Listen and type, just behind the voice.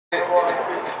So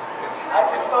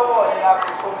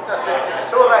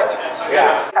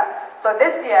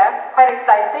this year, quite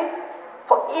exciting,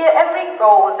 for every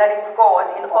goal that is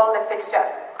scored in all the fixtures,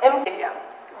 MTN.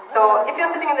 So if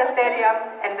you're sitting in the stadium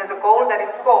and there's a goal that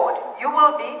is scored, you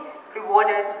will be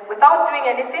rewarded without doing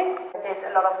anything. Get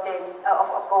a lot of games,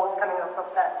 of goals coming off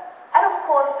of that. And of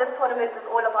course, this tournament is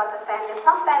all about the fans. And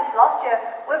some fans last year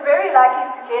were very lucky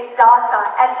to get data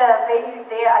at the venues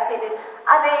they attended.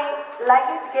 Are they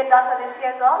likely to get data this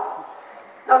year as well?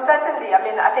 No, certainly. I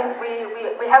mean, I think we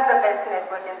have the best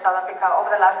network in South Africa.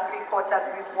 Over the last 3 quarters,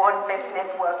 we've won best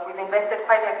network. We've invested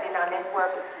quite heavily in our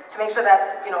network to make sure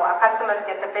that, you know, our customers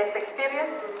get the best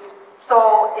experience.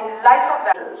 So in light of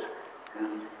that,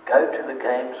 who go to the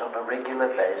games on a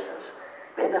regular basis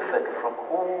benefit from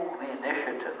all the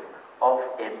initiative of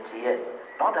MTN,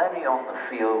 not only on the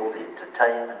field,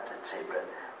 entertainment, etc.,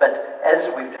 but as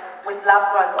we've with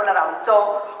loved ones all around.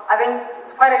 So I think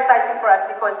it's quite exciting for us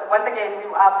because once again we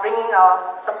are bringing our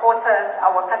supporters,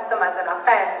 our customers and our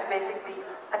fans to basically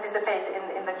participate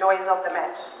in the joys of the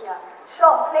match. Yeah,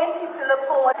 sure, plenty to look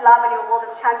forward to live in your World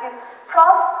of Champions.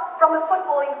 Prof, from a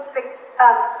footballing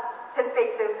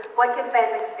perspective, what can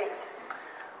fans expect?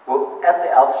 Well, at the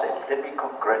outset, let me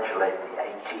congratulate the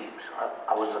 8 teams.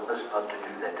 I was amiss not to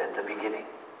do that at the beginning.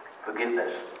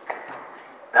 Forgiveness.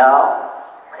 Now,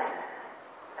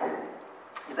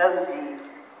 you know,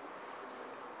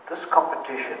 this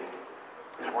competition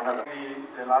is one of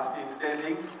the last team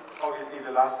standing, obviously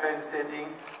the last fan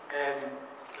standing, and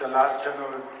the last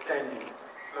journalist standing.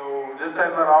 So this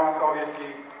time around, obviously,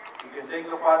 you can take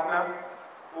a partner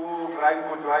who Brian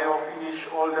Kudzwayo finished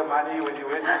all the money when he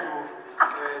went to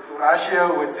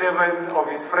Russia with 7 of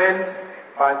his friends.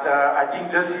 But I think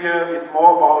this year it's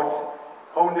more about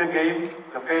own the game.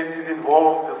 The fans is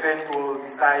involved. The fans will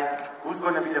decide who's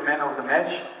going to be the man of the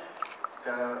match.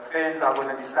 The fans are going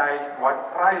to decide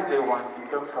what prize they want in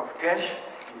terms of cash,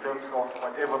 in terms of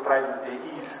whatever prizes there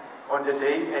is on the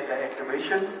day at the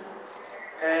activations.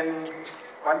 And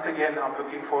once again, I'm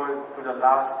looking forward to the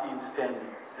last team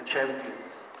standing, the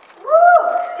champions. Woo!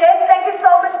 James, thank you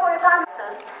so much for your time.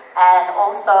 And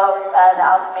also the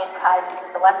ultimate prize, which is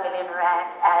the 1 million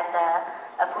rand and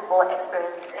a football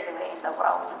experience anywhere in the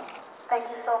world. Thank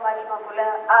you so much, Mapula,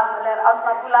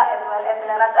 Mapula as well as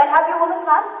Lerato. And happy Women's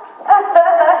Month.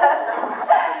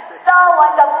 Star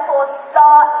 144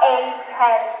 *8#.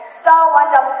 Star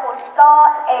 144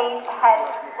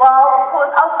 *8#. Well, of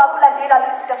course, Mapula did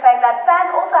allude to the fact that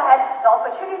fans also had the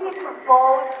opportunity to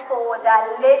vote for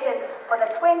their legends for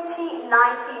the 2019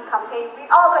 campaign.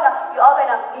 You are gonna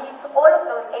meet all of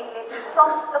those 8 legends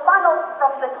from the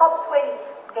top 20.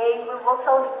 We will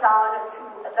tilt down to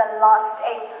the last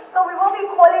 8. So we will be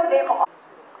calling them on.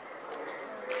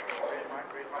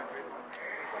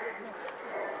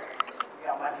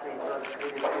 Yeah, I must say it was a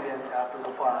great experience because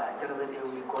of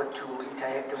we got to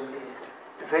interact with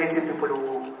the very same people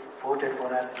who voted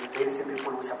for us, the very same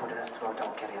people who supported us throughout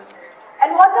our careers.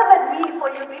 And what does it mean for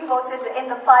you being voted in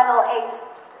the final 8?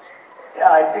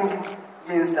 Yeah, I think it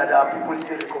means that people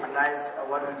still recognize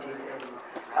what we did,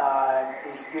 and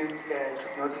they still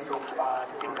took notice of the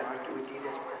things that we did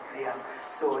as players.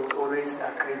 So it's always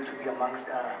great to be amongst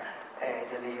the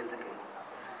legends again.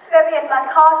 Fabian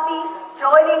McCarthy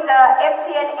joining the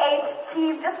MTN8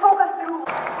 team. Just talk us through.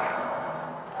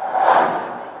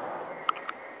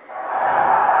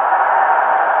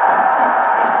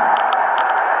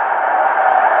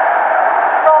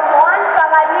 From one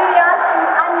Bangania to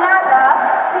another,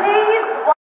 please.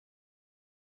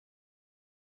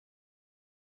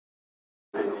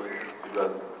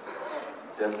 Because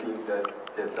just think that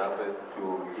they started to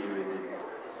deal with it.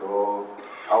 So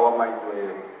our minds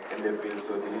were in the field,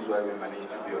 so this is why we managed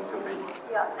to be on top of it.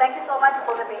 Yeah, thank you so much.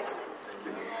 All the best.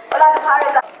 Thank you.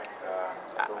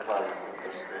 So far,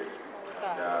 it's great.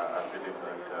 And I believe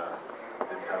that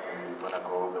this time we're going to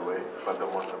go all the way. But the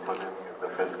most important is the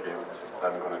first game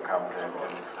that's going to come here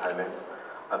against Highlands.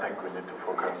 I think we need to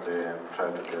focus there and try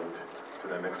to get to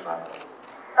the next round.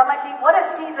 Ramaji, what a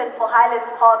season for Highlands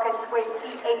Park in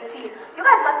 2018. You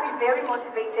guys must be very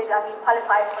motivated.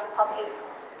 Qualified for the top 8.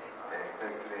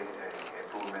 Firstly, a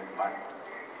full men's month.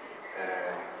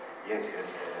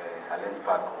 Yes, Highlands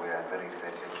Park, we are very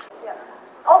excited. Yeah.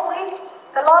 Hopefully,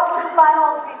 the last 2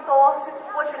 finals we saw,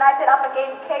 Supersport United up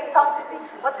against Cape Town City.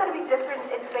 What's going to be different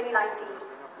in 2019?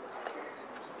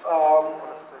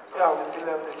 Yeah, we still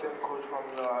have the same coach from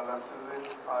last season.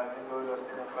 Even though we lost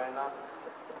in the final.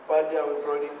 But yeah, we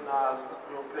brought in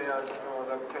new players,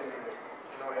 that can,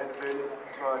 add value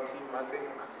to our team. I think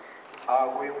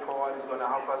going forward is going to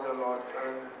help us a lot.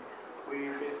 And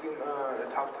we're facing a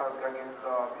tough task against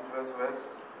Bidvest West.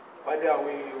 But yeah,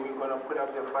 we're going to put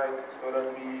up the fight so that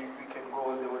we can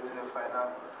go all the way to the final.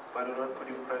 But we're not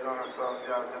putting pressure on ourselves.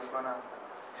 Yeah, I just want to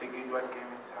take it one game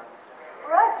at a time.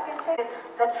 Right, you can check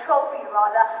the trophy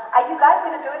rather. Are you guys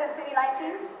going to do it in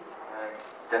 2019?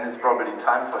 Then it's probably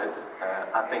time for it.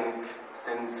 I think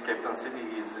since Cape Town City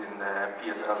is in the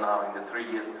PSL now in the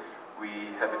 3 years,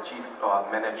 we have achieved or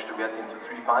managed to get into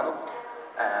 3 finals.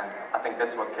 And I think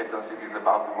that's what Cape Town City is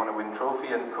about. We want to win trophy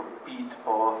and compete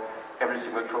for every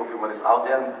single trophy what is out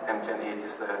there, and MTN8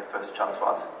 is the first chance for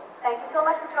us. Thank you so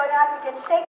much for joining us. You can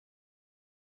shake.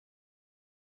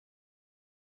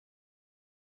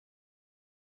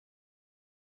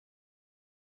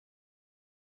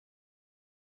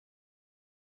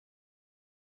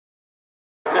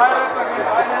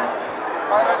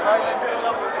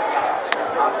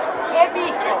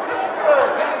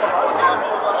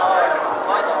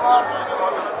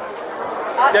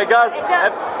 Okay, guys.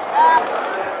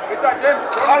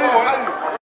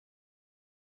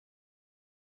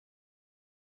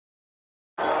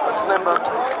 What's his name, bud?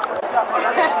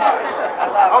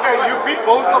 Okay, you beat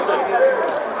both of them.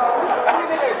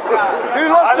 Who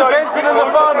lost to Benson in the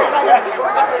final?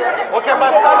 Okay, my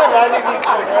standard.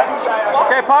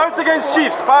 Okay, Pirates against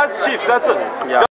Chiefs. Pirates, Chiefs. That's it. Yeah.